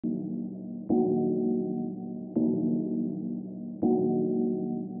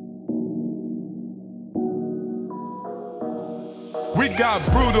We got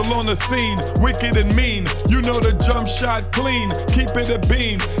brutal on the scene, wicked and mean. You know the jump shot clean, keep it a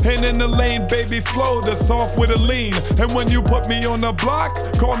beam. And in the lane, baby, flow the soft with a lean. And when you put me on the block,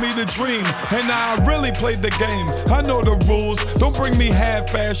 call me the dream. And now I really played the game, I know the rules. Don't bring me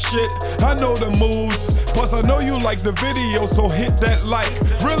half-ass shit, I know the moves. Plus I know you like the video, so hit that like.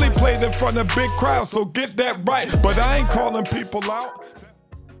 Really played in front of big crowds, so get that right. But I ain't calling people out.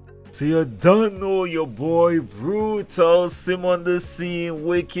 So you don't know your boy Brutal, Sim on the scene,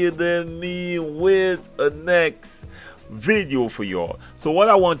 wicked and me with a next video for y'all. So what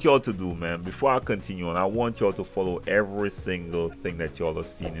I want y'all to do, man, before I continue on, I want y'all to follow every single thing that y'all are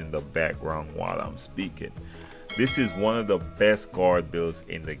seeing in the background while I'm speaking. This is one of the best guard builds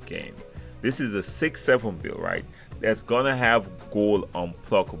in the game. This is a 6-7 build, right? That's gonna have gold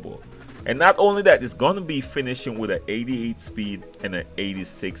unpluckable. And not only that, it's gonna be finishing with an 88 speed and an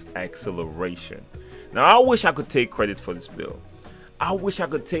 86 acceleration. Now I wish I could take credit for this build. I wish I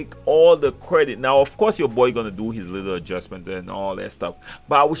could take all the credit. Now of course your boy gonna do his little adjustment and all that stuff,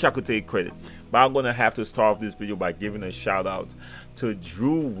 but I wish I could take credit. But I'm gonna have to start off this video by giving a shout out to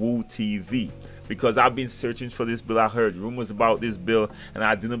Drew Woo TV, because I've been searching for this build. I heard rumors about this build and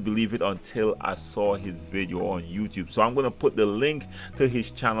I didn't believe it until I saw his video on YouTube. So I'm gonna put the link to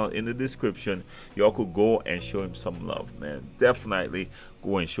his channel in the description. Y'all could go and show him some love, man. Definitely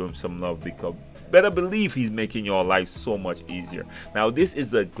go and show him some love, because better believe he's making your life so much easier. Now this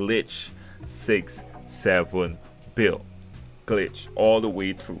is a glitch 6-7 build, glitch all the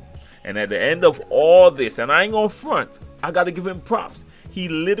way through. And at the end of all this, and I ain't gonna front, I gotta give him props. He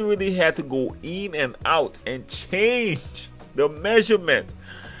literally had to go in and out and change the measurement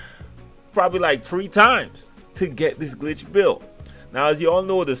probably like 3 times to get this glitch build. Now, as you all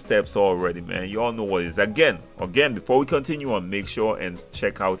know the steps already, man, you all know what it is. Again, before we continue on, make sure and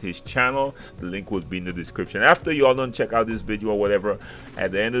check out his channel. The link will be in the description. After you all don't check out this video or whatever,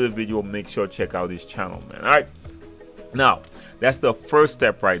 at the end of the video, make sure check out his channel, man. All right. Now, that's the first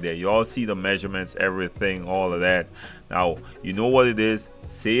step right there. You all see the measurements, everything, all of that. Now, you know what it is.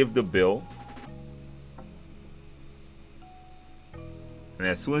 Save the build. And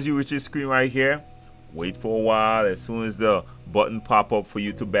as soon as you reach this screen right here, wait for a while. As soon as the button pop up for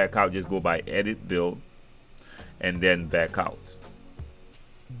you to back out, just go by edit build and then back out.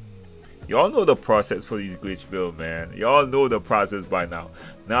 Y'all know the process for these glitch builds, man. Y'all know the process by now.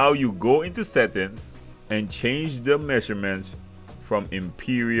 Now you go into settings and change the measurements from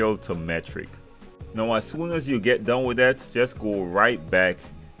imperial to metric. Now as soon as you get done with that, just go right back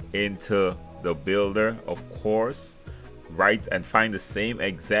into the builder, of course, right, and find the same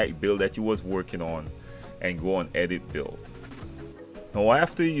exact build that you was working on and go on edit build. Now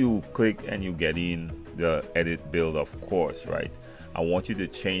after you click and you get in the edit build, of course, right, I want you to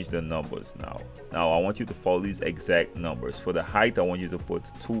change the numbers now. Now I want you to follow these exact numbers. For the height, I want you to put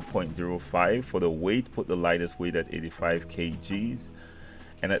 2.05. For the weight, put the lightest weight at 85 kgs.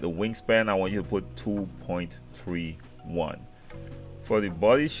 And at the wingspan, I want you to put 2.31. For the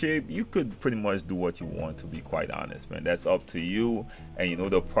body shape, you could pretty much do what you want, to be quite honest, man. That's up to you. And you know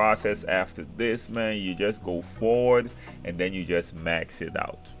the process after this, man. You just go forward and then you just max it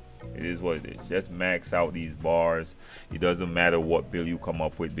out. It is what it is. Just max out these bars. It doesn't matter what build you come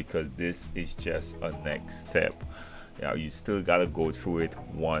up with, because this is just a next step. Now you still gotta go through it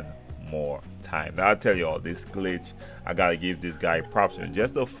one more time. Now I'll tell y'all, this glitch, I gotta give this guy props. And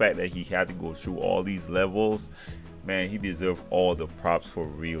just the fact that he had to go through all these levels, man, he deserves all the props for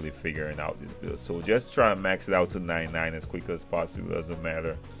really figuring out this build. So just try and max it out to 99 as quick as possible. It doesn't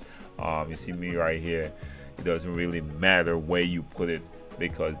matter. You see me right here. It doesn't really matter where you put it,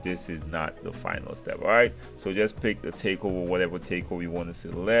 because this is not the final step. All right, so just pick the takeover, whatever takeover you want to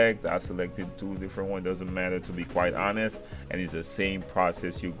select. I selected 2 different ones, doesn't matter, to be quite honest, and it's the same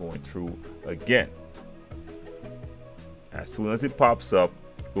process you're going through again. As soon as it pops up,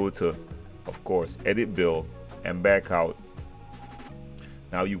 go to, of course, edit build and back out.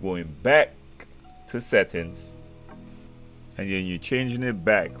 Now you're going back to settings, and then you're changing it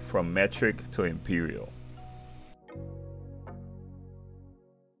back from metric to imperial.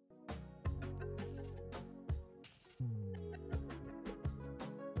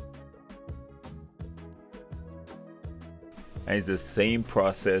 And it's the same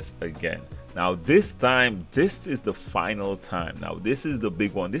process again. Now this time, this is the final time. Now this is the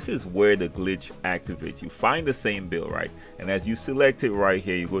big one. This is where the glitch activates. You find the same build, right? And as you select it right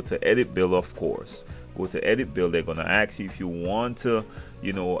here, you go to edit build, of course. Go to edit build. They're gonna ask you if you want to,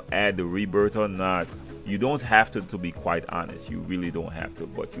 you know, add the rebirth or not. You don't have to be quite honest. You really don't have to,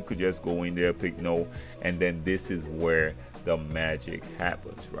 but you could just go in there, pick no, and then this is where the magic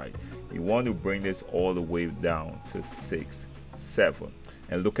happens, right? You want to bring this all the way down to 6, 6.7.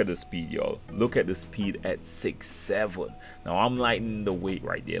 And look at the speed, y'all. Look at the speed at 6.7. Now I'm lightening the weight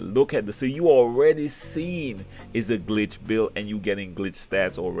right there. Look at the, so you already seen is a glitch build, and you getting glitch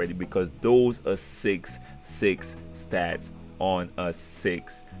stats already, because those are 6.6 stats on a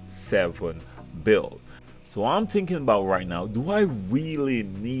 6.7 build. So I'm thinking about right now, do I really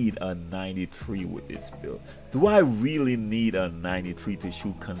need a 93 with this build? Do I really need a 93 to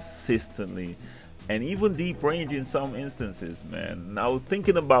shoot consistently and even deep range in some instances, man? Now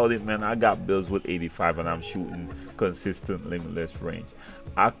thinking about it, man, I got builds with 85 and I'm shooting consistent limitless range.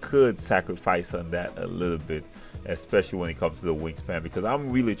 I could sacrifice on that a little bit, especially when it comes to the wingspan, because I'm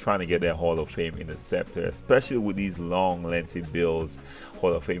really trying to get that Hall of Fame interceptor, especially with these long lengthy builds.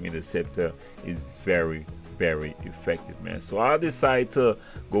 Hall of Fame interceptor is very effective, man. So I decided to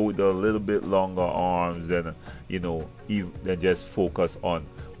go with a little bit longer arms than, you know, than just focus on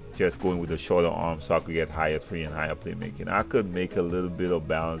just going with the shorter arms, so I could get higher three and higher playmaking. I could make a little bit of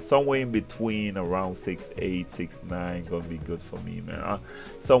balance somewhere in between, around 6'8", 6'9", gonna be good for me, man.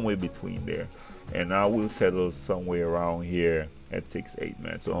 Somewhere between there, and I will settle somewhere around here at 6'8",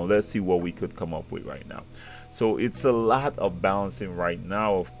 man. So let's see what we could come up with right now. So it's a lot of balancing right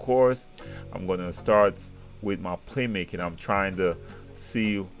now. Of course, I'm gonna start with my playmaking. I'm trying to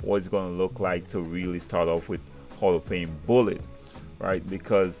see what it's gonna look like to really start off with Hall of Fame bullet, right?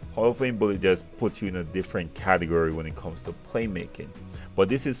 Because Hall of Fame bullet just puts you in a different category when it comes to playmaking. But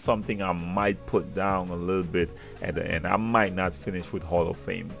this is something I might put down a little bit at the end. I might not finish with Hall of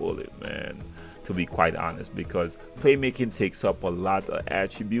Fame bullet, man, to be quite honest, because playmaking takes up a lot of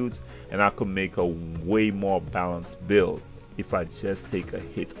attributes, and I could make a way more balanced build if I just take a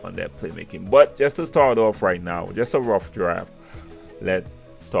hit on that playmaking. But just to start off right now, just a rough draft, let's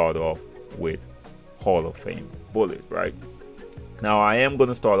start off with Hall of Fame bullet, right? Now I am going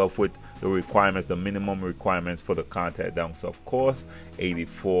to start off with the requirements, the minimum requirements for the contact dunks, of course.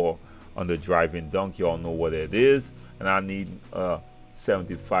 84 on the driving dunk, you all know what it is, and I need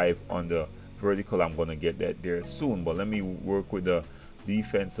 75 on the vertical. I'm going to get that there soon, but let me work with the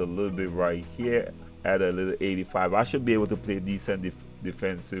defense a little bit right here. Add a little 85. I should be able to play decent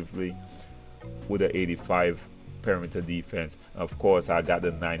defensively with an 85 perimeter defense. Of course, I got the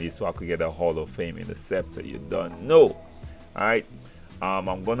 90, so I could get a Hall of Fame interceptor. You don't know. All right.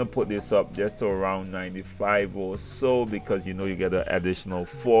 I'm gonna put this up just to around 95 or so, because you know you get an additional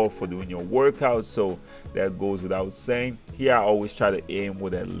 4 for doing your workout, so that goes without saying. Here I always try to aim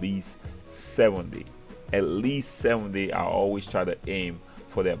with at least 70. At least 70. I always try to aim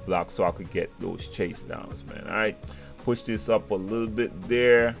for that block so I could get those chase downs, man. All right, push this up a little bit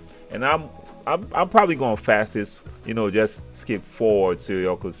there, and I'm probably gonna fast this, you know, just skip forward so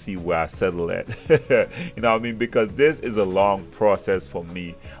y'all could see where I settle at. You know what I mean? Because this is a long process for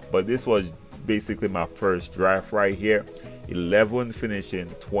me, but this was basically my first draft right here. 11 finishing,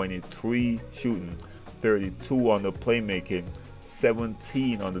 23 shooting, 32 on the playmaking,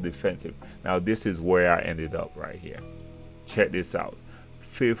 17 on the defensive. Now this is where I ended up right here. Check this out.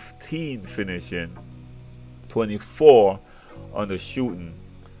 15 finishing, 24 on the shooting,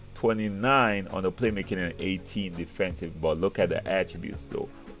 29 on the playmaking, and 18 defensive. But look at the attributes though.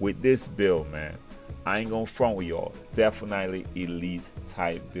 With this build, man, I ain't gonna front with y'all. Definitely elite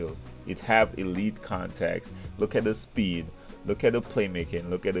type build. It have elite contacts. Look at the speed. Look at the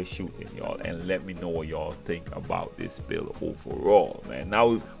playmaking, look at the shooting, y'all, and let me know what y'all think about this build overall, man.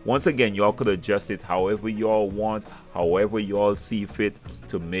 Now, once again, y'all could adjust it however y'all want, however y'all see fit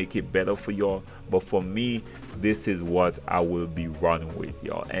to make it better for y'all. But for me, this is what I will be running with,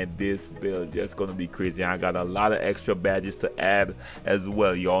 y'all. And this build just gonna be crazy. I got a lot of extra badges to add as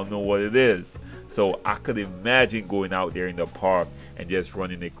well. Y'all know what it is. So I could imagine going out there in the park and just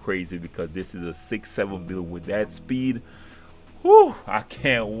running it crazy, because this is a 6'7" build with that speed. Whew, I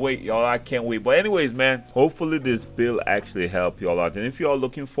can't wait, y'all. I can't wait. But anyways, man, hopefully this build actually help y'all out. And if y'all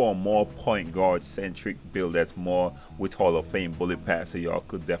looking for a more point guard centric build that's more with Hall of Fame bullet passer, y'all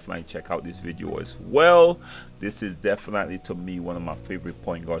could definitely check out this video as well. This is definitely, to me, one of my favorite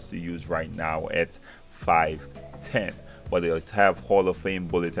point guards to use right now at 5'10". But they have Hall of Fame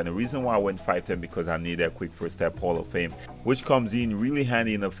bullets, and the reason why I went 5'10" because I need that quick first step Hall of Fame, which comes in really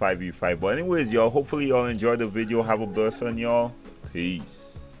handy in a 5v5. But anyways, y'all, hopefully y'all enjoyed the video. Have a blessed one, y'all. Peace.